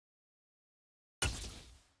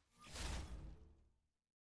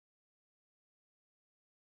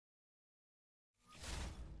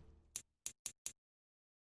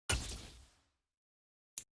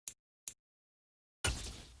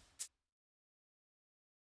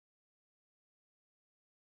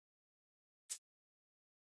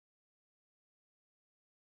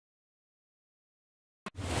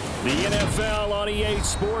The NFL on EA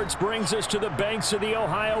Sports brings us to the banks of the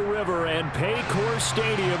Ohio River and Paycor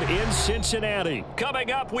Stadium in Cincinnati.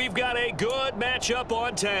 Coming up, we've got a good matchup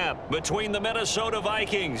on tap between the Minnesota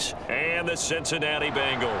Vikings and the Cincinnati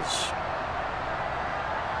Bengals.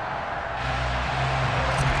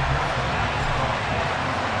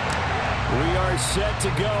 We are set to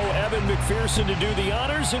go. Evan McPherson to do the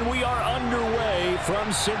honors, and we are underway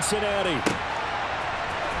from Cincinnati.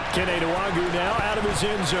 Kene Nwangwu now out of his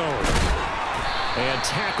end zone. And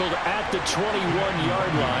tackled at the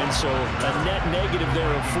 21-yard line, so a net negative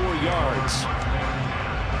there of 4 yards.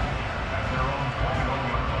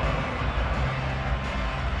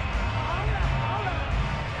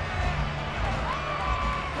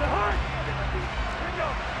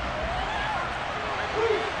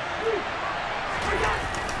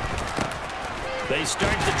 They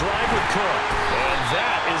start the drive with Cook. And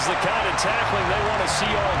that is the kind of tackling they want to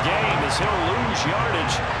see all game, as he'll lose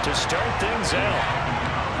yardage to start things out.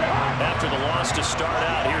 After the loss to start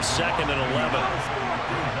out, here's 2nd and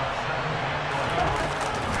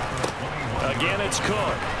 11. Again, it's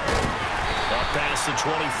Cook. Up past the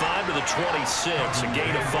 25 to the 26, a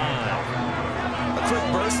gain of 5. A quick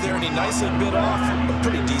burst there, and he nicely bit off a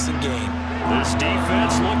pretty decent game. This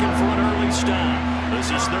defense looking for an early stop. This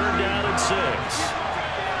is 3rd down and 6.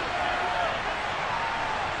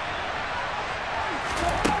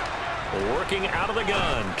 Working out of the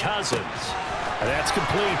gun, Cousins. And that's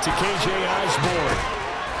complete to K.J. Osborne.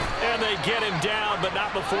 And they get him down, but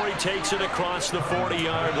not before he takes it across the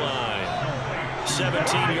 40-yard line.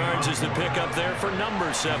 17 yards is the pickup there for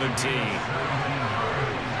number 17.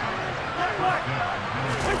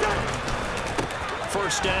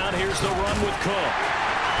 First down, here's the run with Cook.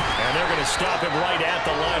 And they're going to stop him right at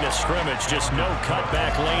the line of scrimmage. Just no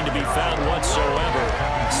cutback lane to be found whatsoever.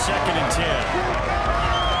 2nd and 10.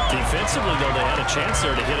 Defensively, though, they had a chance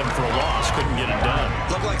there to hit him for a loss. Couldn't get it done.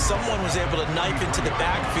 Looked like someone was able to knife into the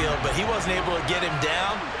backfield, but he wasn't able to get him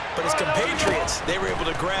down. But his compatriots, they were able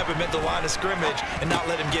to grab him at the line of scrimmage and not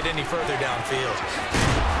let him get any further downfield.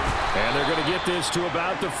 And they're going to get this to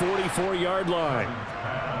about the 44-yard line.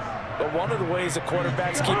 But one of the ways the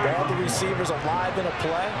quarterbacks keep all the receivers alive in a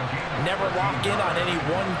play, never lock in on any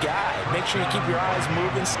one guy. Make sure you keep your eyes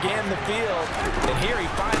moving, scan the field, and here he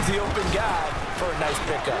finds the open guy for a nice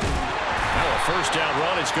pickup. Now a first down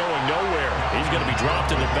run is going nowhere. He's going to be dropped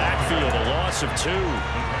in the backfield, a loss of 2.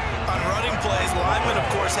 On running plays, linemen, of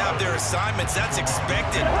course, have their assignments. That's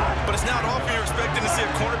expected. But it's not often you're expecting to see a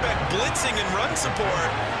cornerback blitzing in run support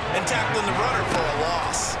and tackling the runner for a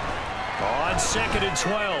loss. On 2nd and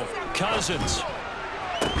 12, Cousins.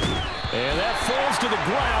 And that falls to the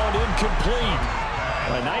ground, incomplete.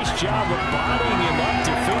 A nice job of bodying him up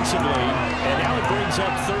defensively, and now it brings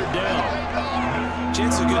up 3rd down.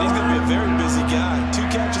 Chances are good. He's going to be a very busy guy. 2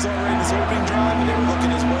 catches already in his opening drive, and they were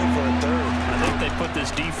looking his way for a 3rd. I think they put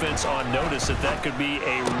this defense on notice that could be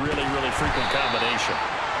a really, really frequent combination.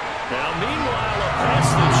 Now, meanwhile, a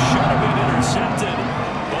pass that should have been intercepted,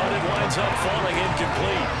 but it winds up falling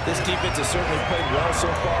incomplete. This defense has certainly played well so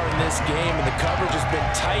far in this game, and the coverage has been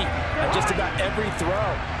tight on just about every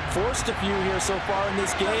throw. Forced a few here so far in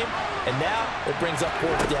this game, and now it brings up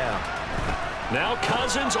 4th down. Now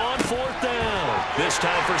Cousins on 4th down. This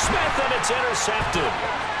time for Smith, and it's intercepted.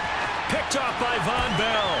 Picked off by Von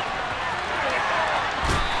Bell.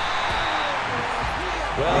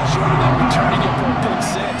 Well, short of that returning it for a pick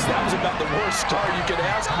 6, that was about the worst start you could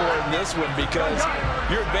ask for in this one, because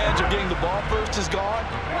your advantage of getting the ball first is gone,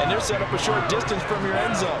 and they're set up a short distance from your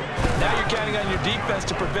end zone. Now you're counting on your defense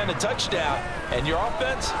to prevent a touchdown, and your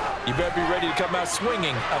offense, you better be ready to come out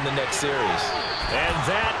swinging on the next series. And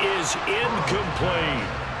that is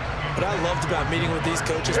incomplete. What I loved about meeting with these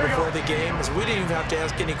coaches before the game is we didn't even have to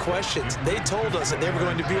ask any questions. They told us that they were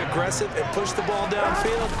going to be aggressive and push the ball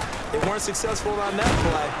downfield. They weren't successful on that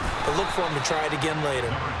play, but look for them to try it again later.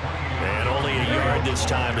 And only a yard this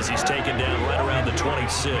time as he's taken down right around the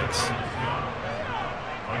 26.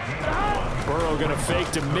 Burrow going to fake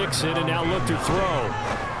to Mixon and now look to throw.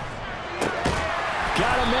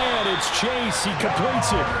 Got a man, it's Chase, he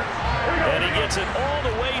completes it. And he gets it all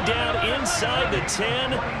the way down inside the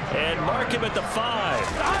 10 and mark him at the 5.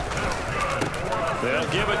 They'll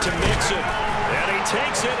give it to Mixon, and he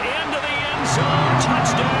takes it into the end zone.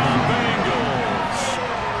 Touchdown, Bengals.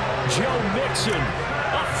 Joe Mixon,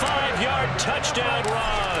 a 5-yard touchdown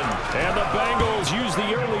run. And the Bengals use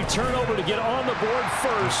the early turnover to get on the board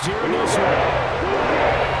first here in this one.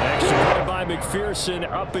 Extra point by McPherson,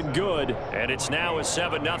 up and good, and it's now a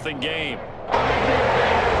 7-0 game.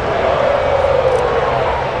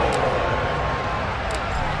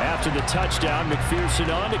 After the touchdown,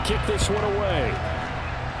 McPherson on to kick this one away.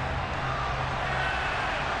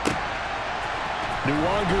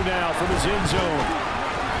 Nwangu now from his end zone.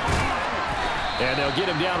 And they'll get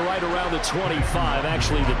him down right around the 25,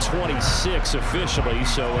 actually the 26 officially,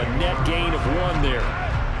 so a net gain of 1 there.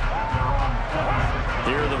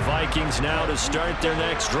 Here are the Vikings now to start their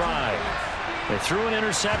next drive. They threw an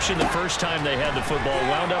interception the first time they had the football,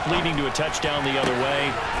 wound up leading to a touchdown the other way.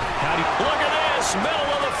 Look at this,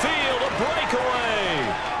 middle of the field, a breakaway.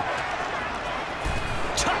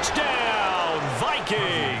 Touchdown,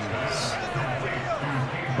 Vikings.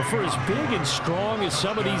 For as big and strong as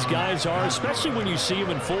some of these guys are, especially when you see them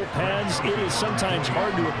in full pads, it is sometimes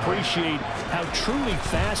hard to appreciate how truly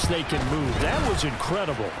fast they can move. That was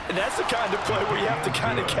incredible. And that's the kind of play where you have to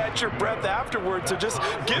kind of catch your breath afterwards. So just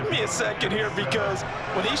give me a second here, because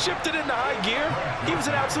when he shifted into high gear, he was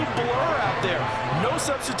an absolute blur out there. No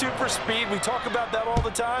substitute for speed. We talk about that all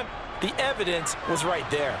the time. The evidence was right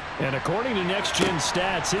there. And according to Next Gen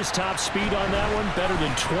Stats, his top speed on that one, better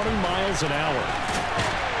than 20 miles an hour.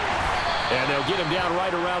 And they'll get him down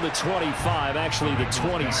right around the 25, actually the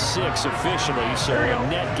 26 officially, so a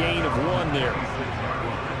net gain of 1 there.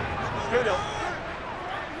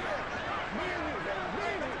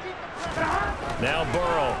 Now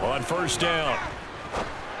Burrow on first down.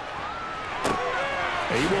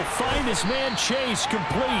 He will find his man Chase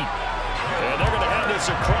complete. And they're going to have this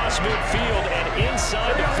across midfield and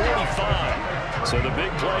inside the 45. So the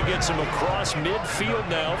big play gets him across midfield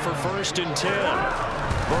now for 1st and 10.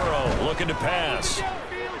 Burrow looking to pass.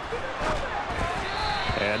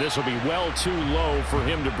 And this will be well too low for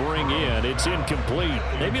him to bring in. It's incomplete.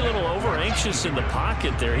 Maybe a little over-anxious in the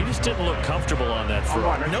pocket there. He just didn't look comfortable on that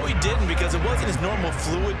throw. No, he didn't, because it wasn't his normal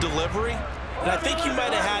fluid delivery. And I think you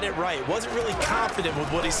might have had it right. Wasn't really confident with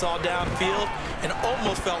what he saw downfield and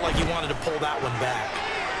almost felt like he wanted to pull that one back.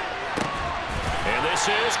 And this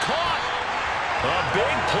is caught. A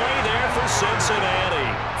big play there for Cincinnati.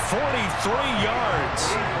 43 yards.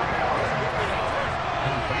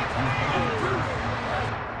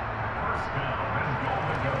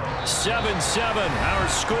 (7-7) our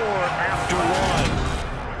score after 1.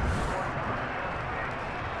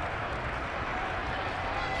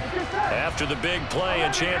 After the big play,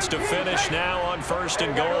 a chance to finish now on 1st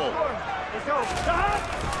and goal.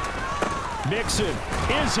 Mixon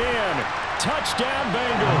is in. Touchdown,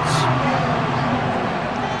 Bengals.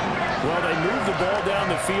 Well, they move the ball down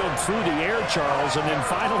the field through the air, Charles, and then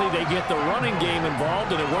finally they get the running game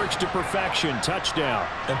involved, and it works to perfection. Touchdown.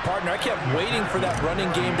 And, partner, I kept waiting for that running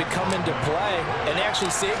game to come into play, and actually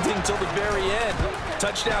saved it until the very end.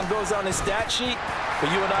 Touchdown goes on his stat sheet, but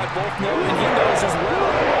you and I both know, and he knows as well,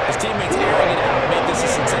 his teammates airing it out made this a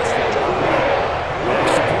successful drive.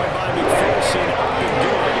 Extra point by McPherson, up and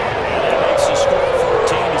good, and that makes the score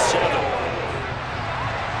 14-7.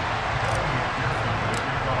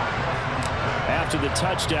 After the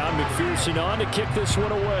touchdown, McPherson on to kick this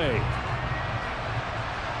one away.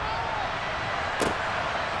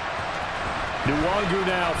 Nwangu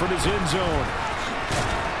now from his end zone.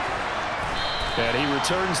 And he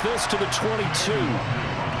returns this to the 22.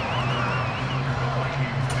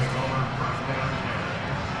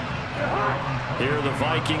 Here are the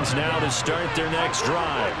Vikings now to start their next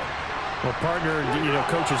drive. Well, partner, you know,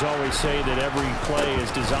 coaches always say that every play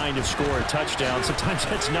is designed to score a touchdown. Sometimes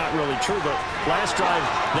that's not really true, but last drive,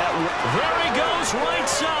 there he goes, right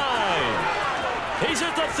side. He's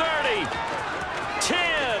at the 30. 10,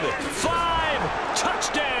 5,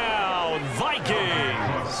 touchdown,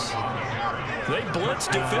 Vikings. They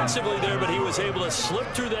blitzed defensively there, but he was able to slip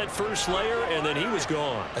through that first layer, and then he was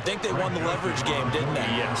gone. I think they won the leverage game, didn't they?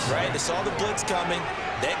 Yes. Right? They saw the blitz coming.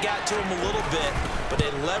 That got to him a little bit, but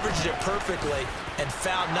they leveraged it perfectly and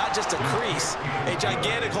found not just a crease, a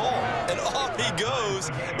gigantic hole. And off he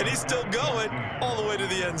goes, and he's still going all the way to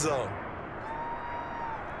the end zone.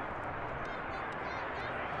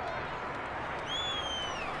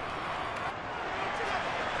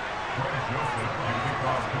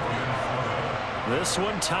 This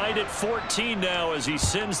one tied at 14 now as he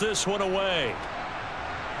sends this one away.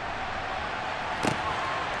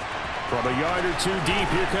 From a yard or two deep,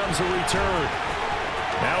 here comes a return.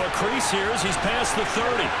 Now a crease here as he's past the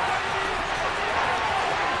 30.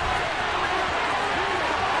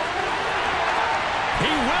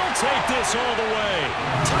 He will take this all the way.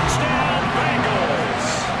 Touchdown, Bengals.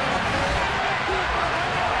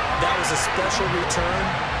 That was a special return,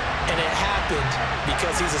 and it happened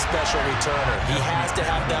because he's a special returner. He has to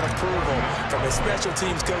have that approval from his special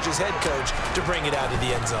teams coach's head coach to bring it out of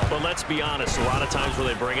the end zone. But let's be honest, a lot of times when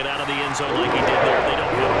they bring it out of the end zone like he did there, they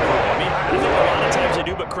don't have approval. I mean, I think a lot of times they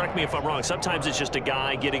do, but correct me if I'm wrong. Sometimes it's just a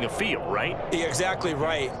guy getting a feel, right? You're exactly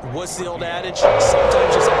right. What's the old adage? Sometimes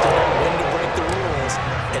you just have to know when to break the rules.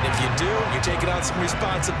 And if you do, you're taking on some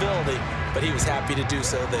responsibility, but he was happy to do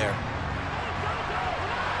so there.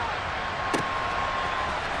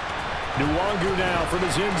 Nwangu now from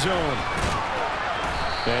his end zone.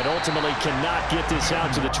 And ultimately cannot get this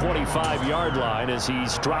out to the 25-yard line as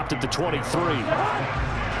he's dropped at the 23.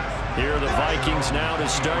 Here are the Vikings now to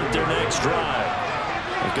start their next drive.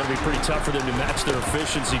 It's going to be pretty tough for them to match their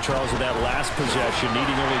efficiency, Charles, with that last possession,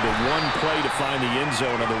 needing only the one play to find the end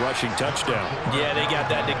zone on the rushing touchdown. Yeah, they got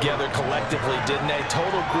that together collectively, didn't they?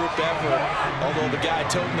 Total group effort. Although the guy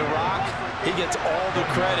toting the rock, he gets all the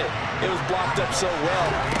credit. It was blocked up so well.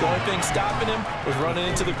 The only thing stopping him was running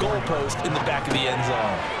into the goalpost in the back of the end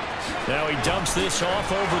zone. Now he dumps this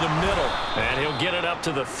off over the middle, and he'll get it up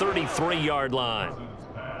to the 33-yard line.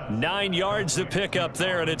 9 yards to pick up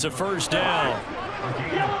there, and it's a first down.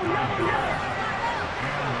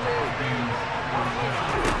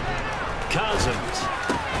 Cousins.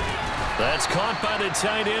 That's caught by the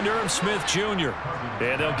tight end, Irv Smith Jr.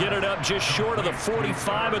 And they'll get it up just short of the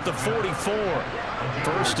 45 at the 44.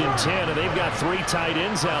 First and 10, and they've got 3 tight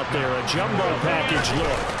ends out there. A jumbo package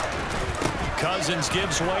look. Cousins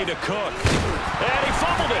gives way to Cook. And he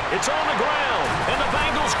fumbled it. It's on the ground. And the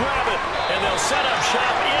Bengals grab it. And they'll set up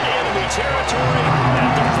shop in enemy territory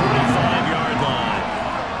at the 45-yard line.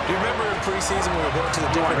 Do you remember in preseason when we were going to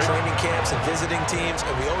the different training camps and visiting teams,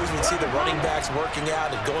 and we always would see the running backs working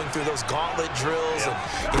out and going through those gauntlet drills,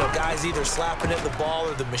 and guys either slapping at the ball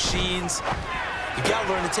or the machines. You got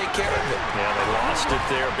to learn to take care of it. Yeah, they lost it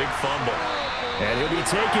there. Big fumble. And he'll be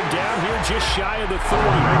taken down here just shy of the 30.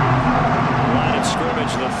 Line of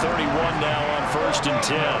scrimmage, the 31 now on 1st and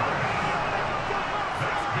 10.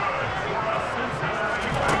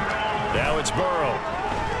 Now it's Burrow.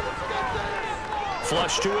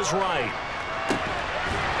 Flush to his right.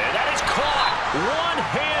 And that is caught.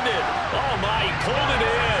 One-handed. Oh, my, he pulled it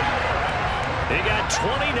in. He got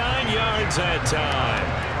 29 yards that time.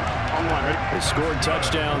 They scored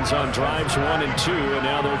touchdowns on drives 1 and 2, and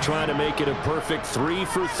now they're trying to make it a perfect 3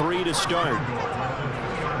 for 3 to start.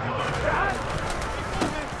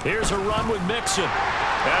 Here's a run with Mixon.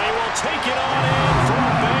 And he will take it on in for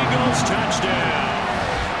a Bengals touchdown.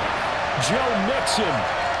 Joe Mixon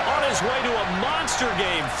on his way to a monster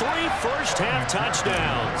game. 3 first-half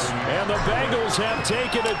touchdowns. And the Bengals have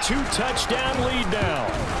taken a 2-touchdown lead now.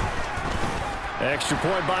 Extra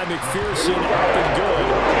point by McPherson, up and good.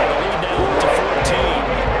 And the lead now up to 14.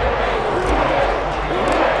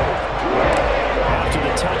 After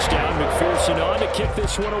the touchdown, McPherson on to kick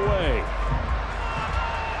this one away.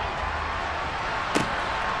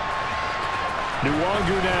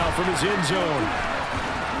 Nwangu now from his end zone.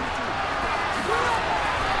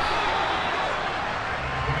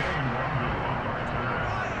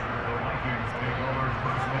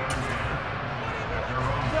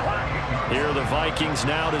 Here are the Vikings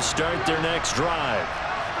now to start their next drive.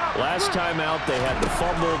 Last time out, they had the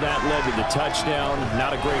fumble that led to the touchdown.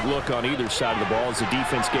 Not a great look on either side of the ball as the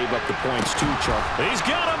defense gave up the points too, Chuck. He's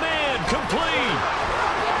got a man complete.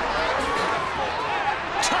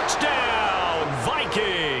 Touchdown,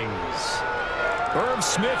 Vikings. Irv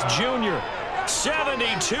Smith Jr.,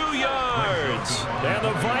 72 yards. And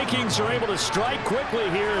the Vikings are able to strike quickly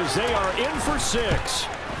here as they are in for 6.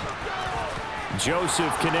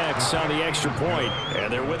 Joseph connects on the extra point, and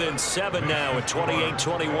they're within 7 now at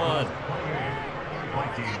 28-21.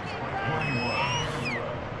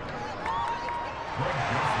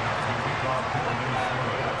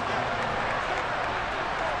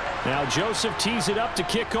 Now Joseph tees it up to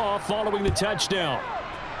kick off following the touchdown.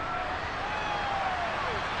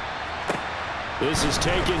 This is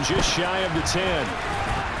taken just shy of the 10.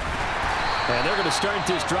 And they're going to start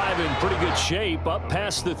this drive in pretty good shape, up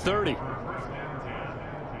past the 30.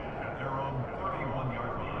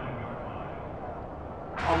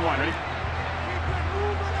 On 1, ready?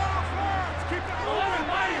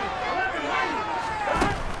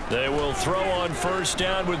 They will throw on first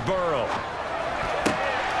down with Burrow.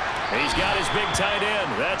 He's got his big tight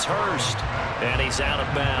end. That's Hurst. And he's out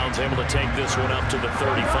of bounds, able to take this one up to the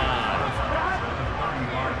 35.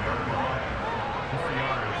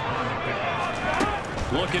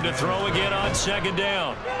 Looking to throw again on second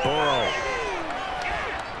down. Burrow.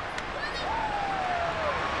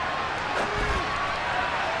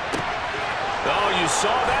 Oh, you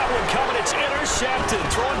saw that one coming. It's intercepted.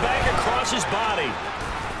 Thrown back across his body.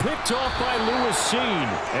 Picked off by Lewis Seen.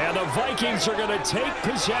 And the Vikings are going to take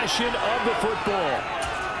possession of the football.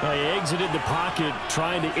 Well, he exited the pocket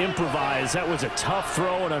trying to improvise. That was a tough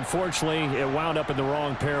throw, and unfortunately, it wound up in the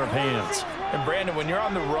wrong pair of hands. And, Brandon, when you're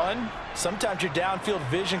on the run, sometimes your downfield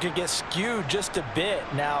vision can get skewed just a bit.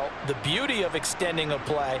 Now, the beauty of extending a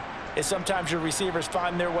play is sometimes your receivers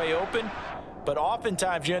find their way open, but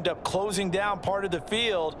oftentimes you end up closing down part of the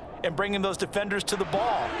field and bringing those defenders to the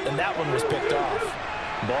ball, and that one was picked off.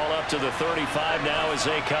 Ball up to the 35 now as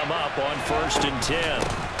they come up on 1st and 10.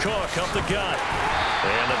 Cook up the gut.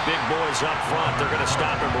 And the big boys up front, they're going to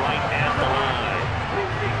stop him right at the line.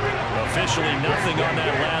 Officially nothing on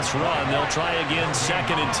that last run. They'll try again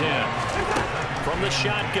 2nd and 10. From the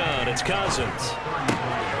shotgun, it's Cousins.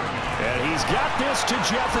 And he's got this to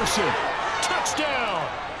Jefferson. Touchdown!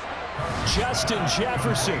 Justin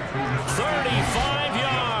Jefferson, 35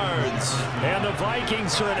 yards. And the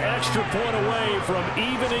Vikings are an extra point away from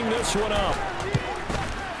evening this one up.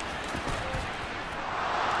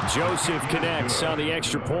 Joseph connects on the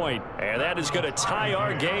extra point, and that is going to tie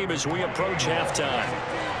our game as we approach halftime.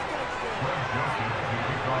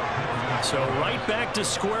 So right back to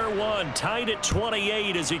square one, tied at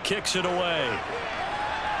 28 as he kicks it away.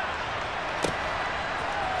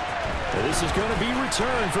 This is going to be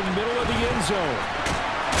returned from the middle of the end zone.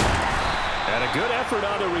 And a good effort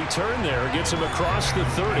on the return there. Gets him across the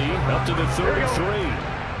 30, up to the 33.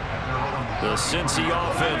 The Cincy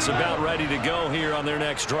offense about ready to go here on their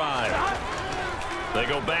next drive. They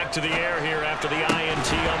go back to the air here after the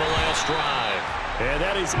INT on the last drive. And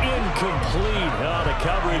that is incomplete. Oh, the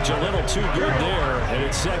coverage a little too good there, and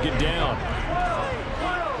it's 2nd down.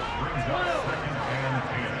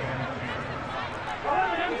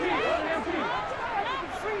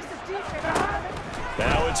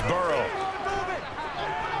 Now it's Burrow.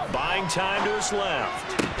 Buying time to his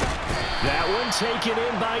left. That one taken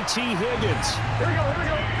in by T. Higgins. Here we go.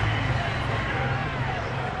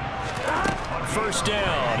 On 1st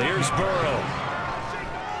down, here's Burrow.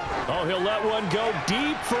 Oh, he'll let one go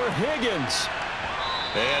deep for Higgins.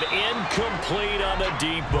 And incomplete on the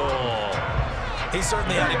deep ball. He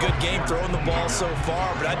certainly had a good game throwing the ball so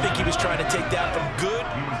far, but I think he was trying to take that from good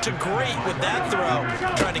to great with that throw,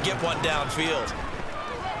 trying to get one downfield.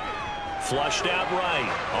 Flushed out right.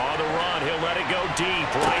 On the run, he'll let it go deep,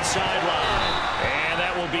 right sideline. And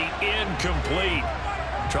that will be incomplete.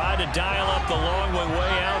 Tried to dial up the long one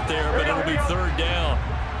way out there, but it'll be 3rd down.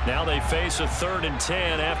 Now they face a 3rd and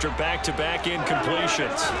 10 after back-to-back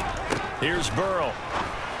incompletions. Here's Burrow.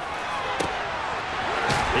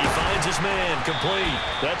 He finds his man, complete.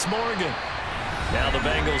 That's Morgan. Now the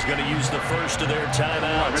Bengals going to use the first of their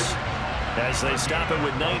timeouts as they stop it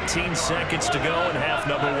with 19 seconds to go in half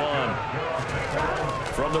number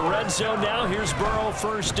 1. From the red zone now, here's Burrow,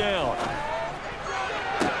 1st down.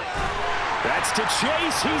 That's to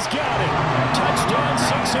Chase. He's got it. Touchdown,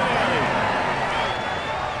 Cincinnati.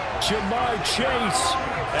 Jamar Chase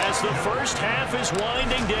as the first half is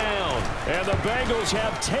winding down. And the Bengals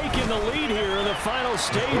have taken the lead here in the final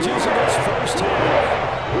stages of this first half.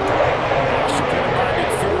 Extra point by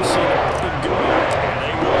McPherson up and good. And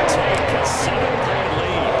they will take a 7-point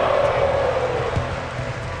lead.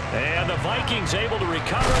 And the Vikings able to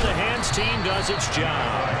recover. The hands team does its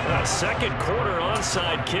job. A 2nd quarter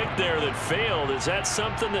onside kick there that failed. Is that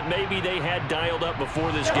something that maybe they had dialed up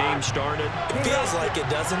before this game started? It feels like it,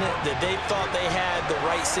 doesn't it? That they thought they had the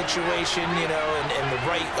right situation, you know, and the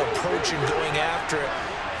right approach in going after it.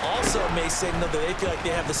 Also may signal that they feel like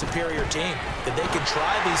they have the superior team, that they can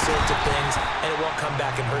try these sorts of things and it won't come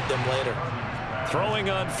back and hurt them later. Throwing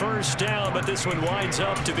on 1st down, but this one winds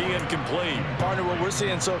up to be incomplete. Partner, what we're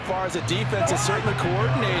seeing so far is the defense is certainly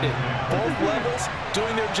coordinated. Both levels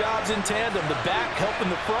doing their jobs in tandem. The back helping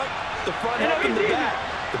the front helping the back.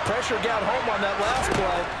 The pressure got home on that last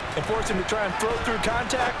play and forced him to try and throw through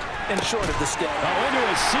contact and short of the stick. Into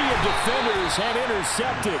a sea of defenders and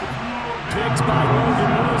intercepted. Picked by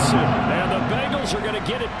Logan Wilson. And the Bengals are going to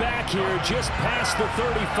get it back here just past the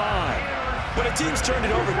 35. When a team's turned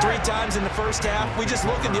it over 3 times in the first half, we just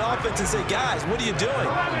look at the offense and say, guys, what are you doing?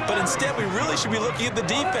 But instead, we really should be looking at the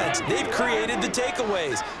defense. They've created the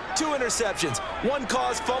takeaways. 2 interceptions, 1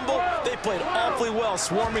 caused fumble. They played awfully well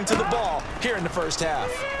swarming to the ball here in the first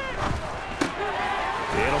half.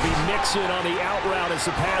 It'll be Mixon on the out route as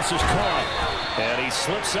the pass is caught. And he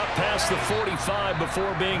slips up past the 45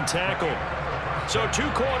 before being tackled. So 2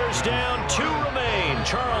 quarters down, 2 remain.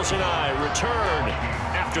 Charles and I return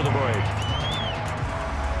after the break.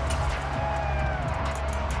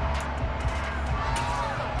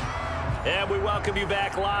 And we welcome you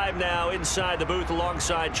back live now inside the booth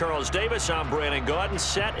alongside Charles Davis. I'm Brandon Gaudin,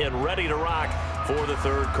 set and ready to rock for the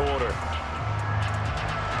 3rd quarter.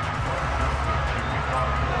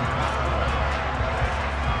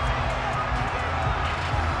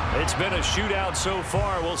 It's been a shootout so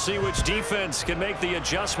far. We'll see which defense can make the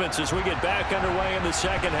adjustments as we get back underway in the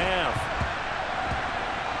 2nd half.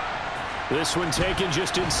 This one taken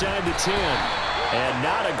just inside the 10. And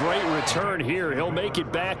not a great return here. He'll make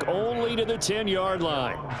it back only to the 10-yard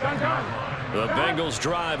line. The Bengals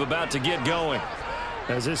drive about to get going.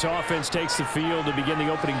 As this offense takes the field to begin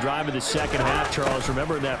the opening drive of the second half, Charles,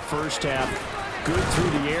 remember in that first half, good through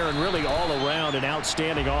the air and really all around an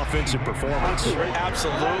outstanding offensive performance.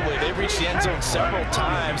 Absolutely. They reached the end zone several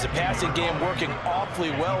times. The passing game working awfully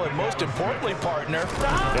well, and most importantly, partner.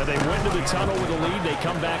 Yeah, they went to the tunnel with a lead. They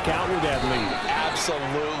come back out with that lead.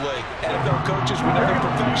 Absolutely. NFL coaches were never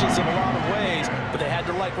perfections in a lot of ways, but they had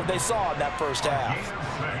to like what they saw in that first half.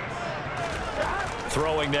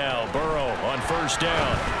 Throwing now, Burrow on first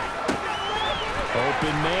down.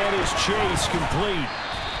 Open man is Chase, complete.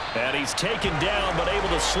 And he's taken down, but able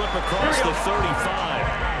to slip across the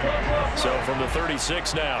 35. So from the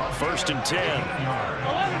 36 now, 1st and 10.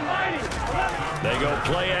 They go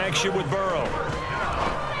play action with Burrow.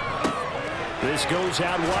 This goes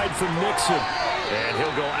out wide for Mixon. And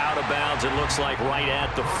he'll go out of bounds, it looks like, right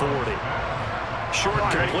at the 40. Short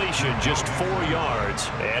completion, just 4 yards,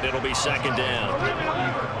 and it'll be 2nd down.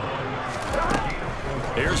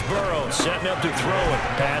 Here's Burrow setting up to throw it.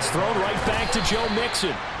 Pass thrown right back to Joe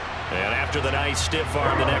Mixon. And after the nice stiff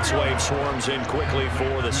arm, the next wave swarms in quickly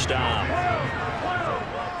for the stop.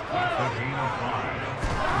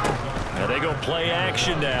 And they go play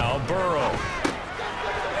action now. Burrow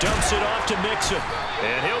dumps it off to Mixon.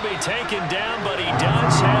 And he'll be taken down, but he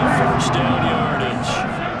does have first down yardage.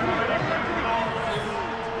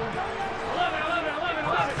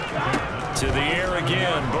 To the air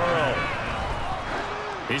again, Burrow.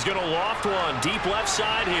 He's going to loft one deep left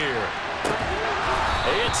side here.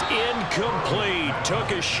 It's incomplete. Took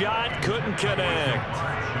a shot, couldn't connect.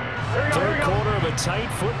 Third quarter of a tight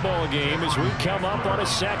football game as we come up on a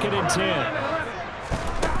 2nd and 10.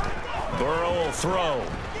 Burrow will throw.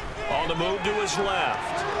 On the move to his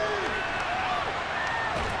left.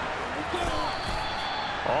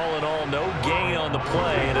 All in all, no gain on the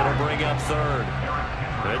play, and it'll bring up 3rd.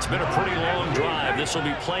 It's been a pretty long drive. This will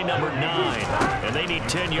be play number 9, and they need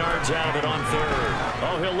 10 yards out of it on 3rd.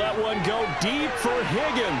 Oh, he'll let one go deep for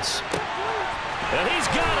Higgins. And he's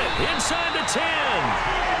got it inside the 10.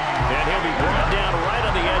 And he'll be brought down right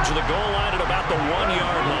on the edge of the goal line at about the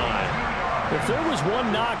 1-yard line. If there was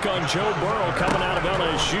one knock on Joe Burrow coming out of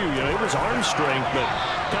LSU, it was arm strength, but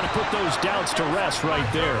kind of put those doubts to rest right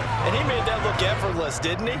there. And he made that look effortless,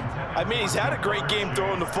 didn't he? I mean, he's had a great game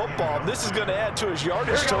throwing the football. This is going to add to his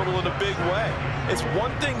yardage total in a big way. It's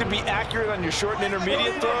one thing to be accurate on your short and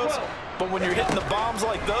intermediate throws, but when you're hitting the bombs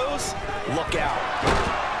like those, look out.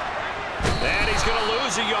 And he's going to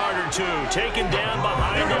lose a yard or two, taken down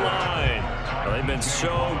behind the line. Well, they've been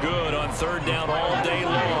so good on 3rd down all day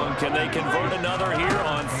long. Can they convert another here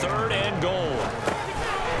on 3rd and goal?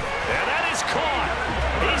 And that is caught.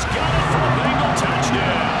 He's got it for a Bengal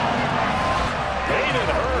touchdown. Hayden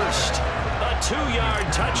Hurst, a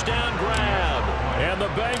 2-yard touchdown grab. And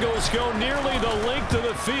the Bengals go nearly the length of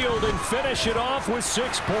the field and finish it off with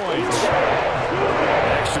 6 points.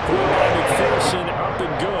 Extra point by McPherson, up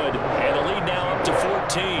and good. And the lead now up to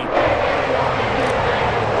 14.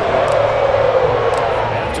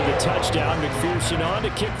 After the touchdown, McPherson on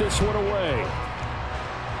to kick this one away.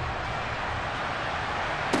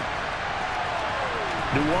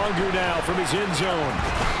 Nwangu now from his end zone.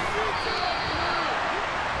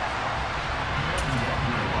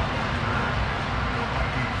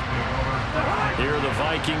 Here are the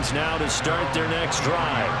Vikings now to start their next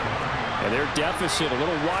drive. And their deficit a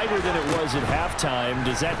little wider than it was at halftime.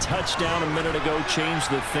 Does that touchdown a minute ago change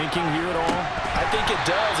the thinking here at all? I think it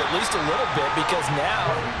does, at least a little bit, because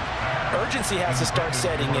now urgency has to start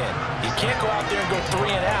setting in. You can't go out there and go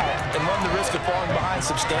 3 and out and run the risk of falling behind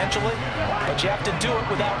substantially, but you have to do it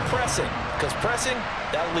without pressing, because pressing,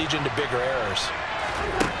 that'll lead you into bigger errors.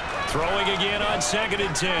 Throwing again on 2nd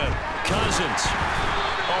and 10. Cousins.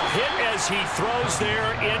 A hit as he throws there,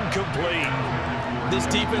 incomplete. This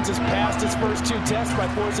defense has passed its first 2 tests by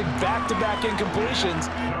forcing back-to-back incompletions.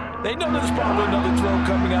 They know there's probably another throw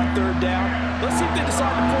coming on 3rd down. Let's see if they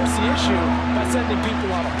decide to force the issue by sending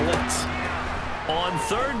people on a blitz. On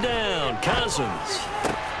 3rd down, Cousins.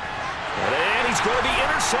 And he's going to be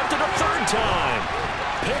intercepted a 3rd time.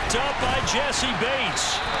 Picked up by Jesse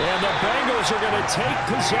Bates. And the Bengals are going to take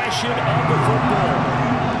possession of the football.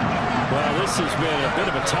 Well, this has been a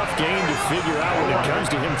bit of a tough game to figure out when it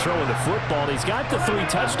comes to him throwing the football. He's got the 3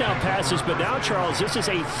 touchdown passes, but now, Charles, this is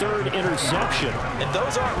a 3rd interception. And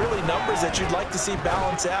those aren't really numbers that you'd like to see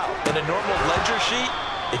balance out. In a normal ledger sheet,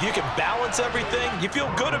 if you can balance everything, you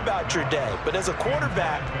feel good about your day. But as a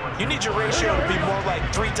quarterback, you need your ratio to be more like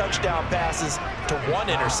 3 touchdown passes to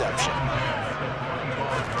 1 interception.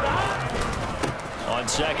 On On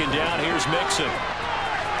second down, here's Mixon.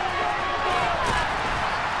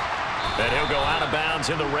 And he'll go out of bounds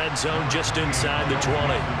in the red zone just inside the 20.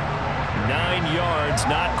 9 yards,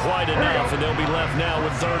 not quite enough, and they'll be left now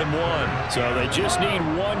with 3rd and 1. So they just need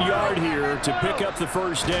 1 yard here to pick up the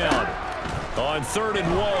first down. On 3rd and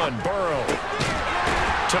 1, Burrow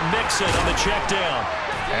to Mixon on the check down.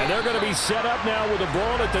 And they're going to be set up now with the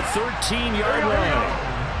ball at the 13-yard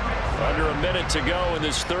line. Under a minute to go in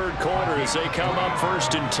this 3rd quarter as they come up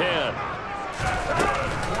 1st and 10.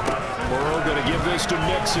 Burrow going to give this to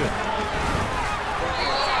Mixon.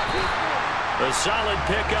 A solid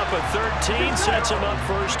pickup of 13 sets him up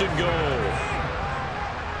 1st and goal.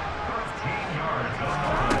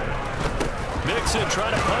 Mixon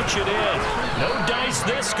trying to punch it in. No dice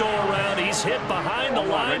this go around. He's hit behind the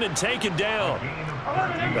line and taken down.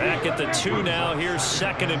 Back at the 2 now. Here's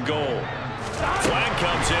 2nd and goal. Flag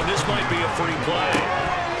comes in. This might be a free play.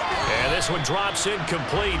 And this one drops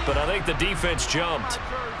incomplete, but I think the defense jumped.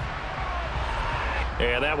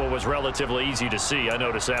 And that one was relatively easy to see. I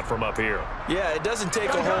noticed that from up here. Yeah, it doesn't take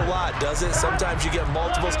a whole lot, does it? Sometimes you get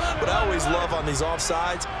multiples. What I always love on these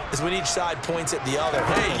offsides is when each side points at the other.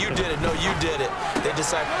 Hey, you did it. No, you did it. They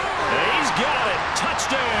decide. He's got it.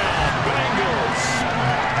 Touchdown, Bengals.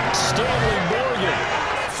 Stanley Morgan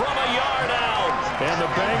from a yard out. And the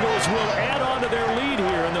Bengals will add on to their lead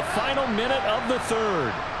here in the final minute of the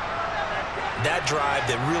 3rd. That drive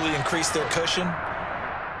that really increased their cushion